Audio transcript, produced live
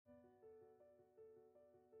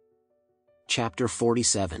Chapter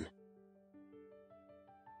 47.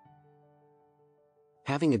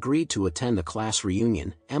 Having agreed to attend the class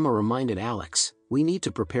reunion, Emma reminded Alex, "We need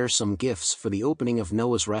to prepare some gifts for the opening of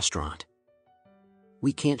Noah's restaurant.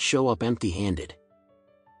 We can't show up empty-handed."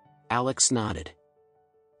 Alex nodded.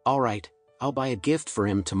 "All right, I'll buy a gift for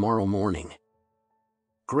him tomorrow morning."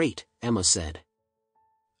 "Great," Emma said.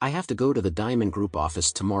 "I have to go to the Diamond Group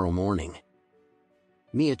office tomorrow morning."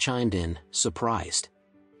 Mia chimed in, surprised.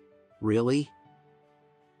 "Really?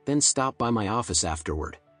 Then stop by my office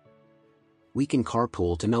afterward. We can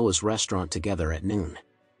carpool to Noah's restaurant together at noon."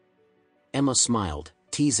 Emma smiled,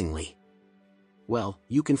 teasingly. "Well,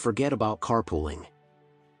 you can forget about carpooling.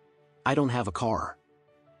 I don't have a car.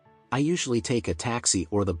 I usually take a taxi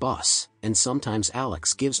or the bus, and sometimes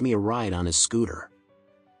Alex gives me a ride on his scooter."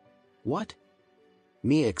 "What?"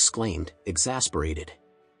 Mia exclaimed, exasperated.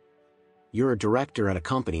 "You're a director at a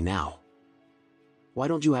company now. Why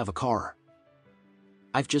don't you have a car?"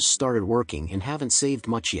 "I've just started working and haven't saved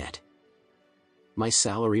much yet. My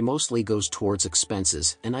salary mostly goes towards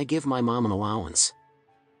expenses and I give my mom an allowance.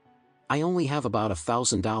 I only have about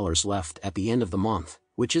 $1,000 left at the end of the month,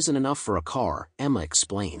 which isn't enough for a car," Emma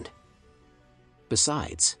explained.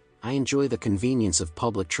 "Besides, I enjoy the convenience of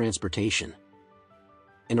public transportation.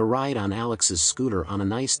 And a ride on Alex's scooter on a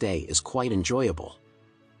nice day is quite enjoyable."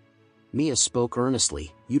 Mia spoke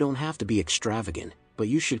earnestly. "You don't have to be extravagant, but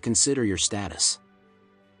you should consider your status.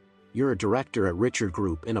 You're a director at Richard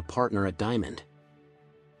Group and a partner at Diamond.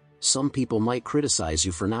 Some people might criticize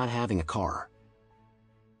you for not having a car."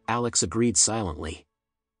 Alex agreed silently.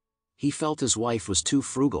 He felt his wife was too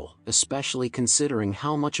frugal, especially considering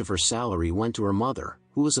how much of her salary went to her mother,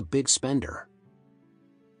 who was a big spender,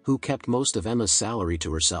 who kept most of Emma's salary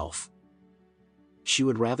to herself. She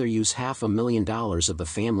would rather use $500,000 of the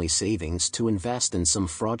family savings to invest in some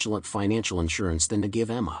fraudulent financial insurance than to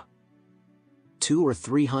give Emma $200,000 or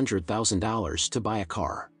 $300,000 to buy a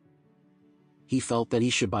car. He felt that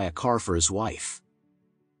he should buy a car for his wife.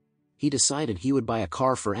 He decided he would buy a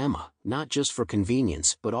car for Emma, not just for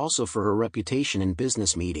convenience but also for her reputation in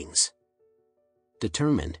business meetings.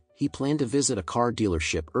 Determined, he planned to visit a car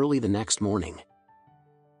dealership early the next morning.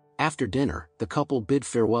 After dinner, the couple bid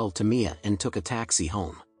farewell to Mia and took a taxi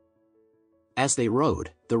home. As they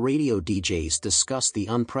rode, the radio DJs discussed the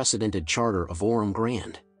unprecedented charter of Orem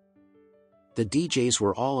Grand. The DJs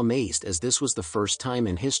were all amazed as this was the first time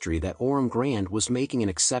in history that Orem Grand was making an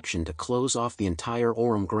exception to close off the entire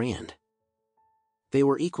Orem Grand. They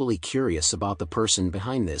were equally curious about the person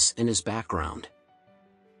behind this and his background.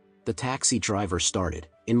 The taxi driver started,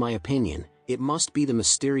 "In my opinion, it must be the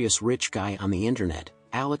mysterious rich guy on the internet."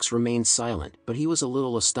 Alex remained silent, but he was a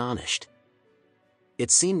little astonished.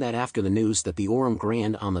 It seemed that after the news that the Orem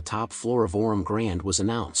Grand on the top floor of Orem Grand was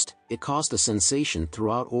announced, it caused a sensation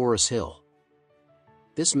throughout Aurous Hill.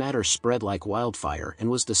 This matter spread like wildfire and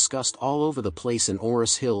was discussed all over the place in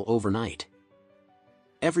Aurous Hill overnight.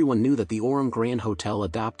 Everyone knew that the Orem Grand Hotel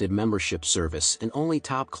adopted membership service and only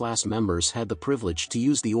top-class members had the privilege to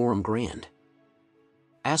use the Orem Grand.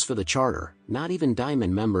 As for the charter, not even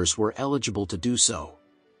Diamond members were eligible to do so.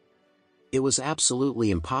 It was absolutely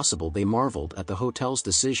impossible. They marveled at the hotel's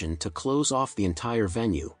decision to close off the entire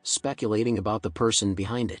venue, speculating about the person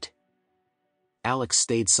behind it. Alex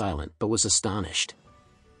stayed silent but was astonished.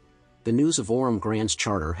 The news of Orem Grand's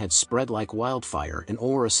charter had spread like wildfire in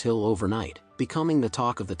Aurous Hill overnight, becoming the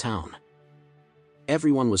talk of the town.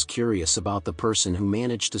 Everyone was curious about the person who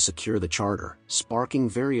managed to secure the charter, sparking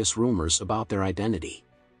various rumors about their identity.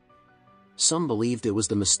 Some believed it was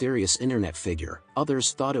the mysterious internet figure,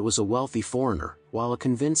 others thought it was a wealthy foreigner, while a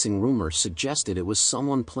convincing rumor suggested it was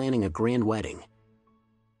someone planning a grand wedding.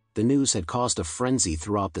 The news had caused a frenzy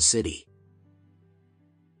throughout the city.